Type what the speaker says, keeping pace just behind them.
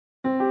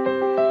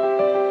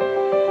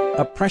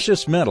A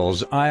Precious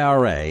Metals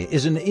IRA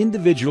is an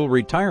individual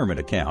retirement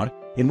account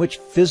in which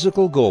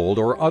physical gold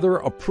or other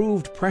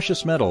approved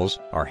precious metals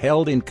are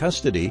held in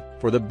custody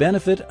for the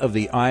benefit of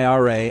the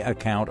IRA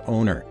account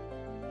owner.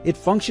 It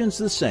functions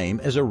the same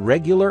as a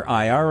regular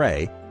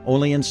IRA,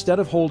 only instead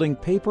of holding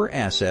paper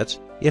assets,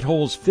 it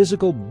holds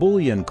physical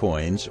bullion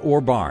coins or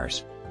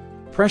bars.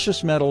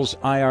 Precious metals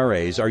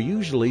IRAs are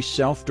usually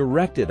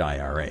self-directed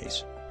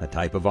IRAs, a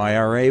type of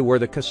IRA where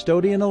the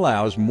custodian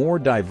allows more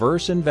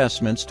diverse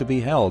investments to be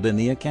held in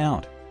the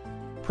account.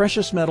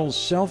 Precious metals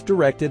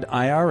self-directed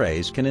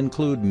IRAs can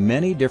include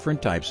many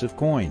different types of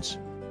coins.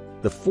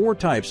 The 4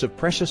 types of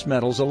precious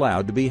metals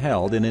allowed to be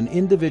held in an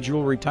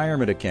individual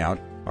retirement account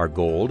are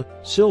gold,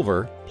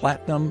 silver,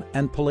 platinum,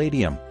 and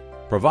palladium,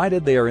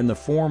 provided they are in the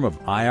form of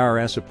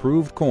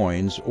IRS-approved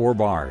coins or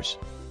bars.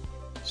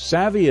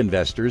 Savvy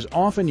investors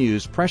often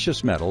use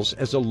precious metals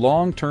as a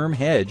long-term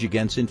hedge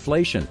against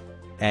inflation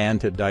and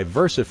to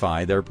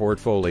diversify their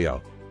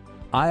portfolio.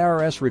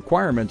 IRS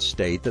requirements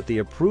state that the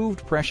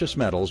approved precious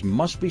metals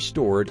must be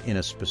stored in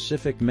a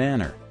specific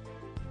manner.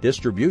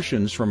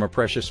 Distributions from a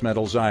precious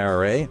metals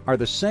IRA are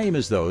the same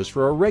as those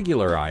for a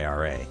regular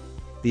IRA.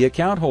 The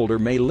account holder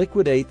may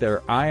liquidate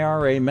their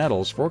IRA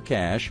metals for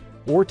cash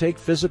or take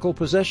physical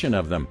possession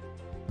of them.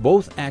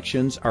 Both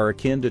actions are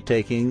akin to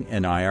taking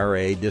an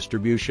IRA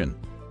distribution.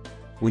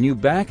 When you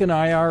back an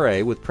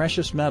IRA with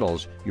precious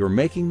metals, you're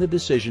making the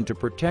decision to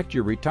protect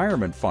your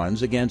retirement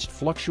funds against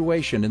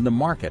fluctuation in the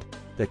market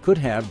that could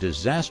have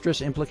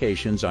disastrous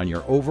implications on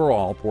your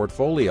overall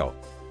portfolio.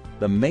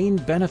 The main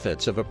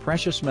benefits of a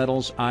precious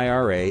metals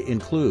IRA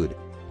include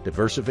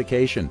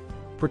diversification,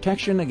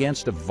 protection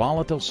against a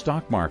volatile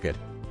stock market,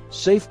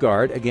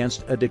 safeguard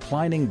against a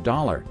declining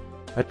dollar,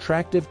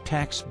 attractive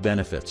tax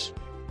benefits,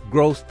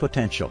 growth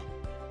potential.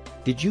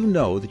 Did you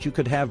know that you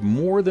could have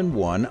more than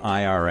one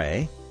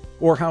IRA?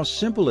 Or how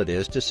simple it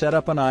is to set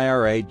up an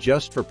IRA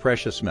just for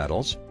precious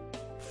metals?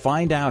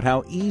 Find out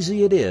how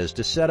easy it is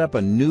to set up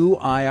a new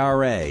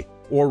IRA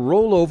or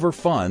roll over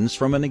funds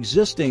from an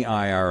existing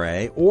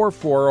IRA or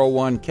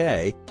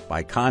 401k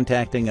by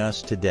contacting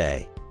us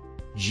today.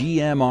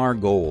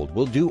 GMRgold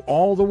will do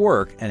all the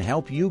work and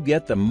help you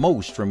get the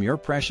most from your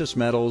precious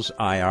metals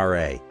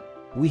IRA.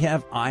 We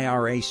have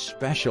IRA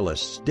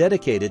specialists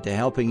dedicated to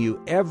helping you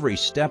every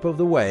step of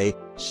the way,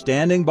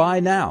 standing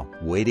by now,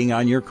 waiting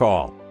on your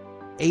call.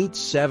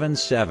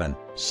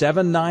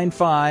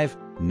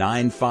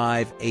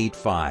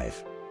 877-795-9585.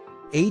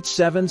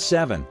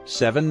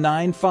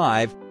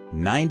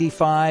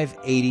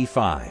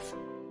 877-795-9585.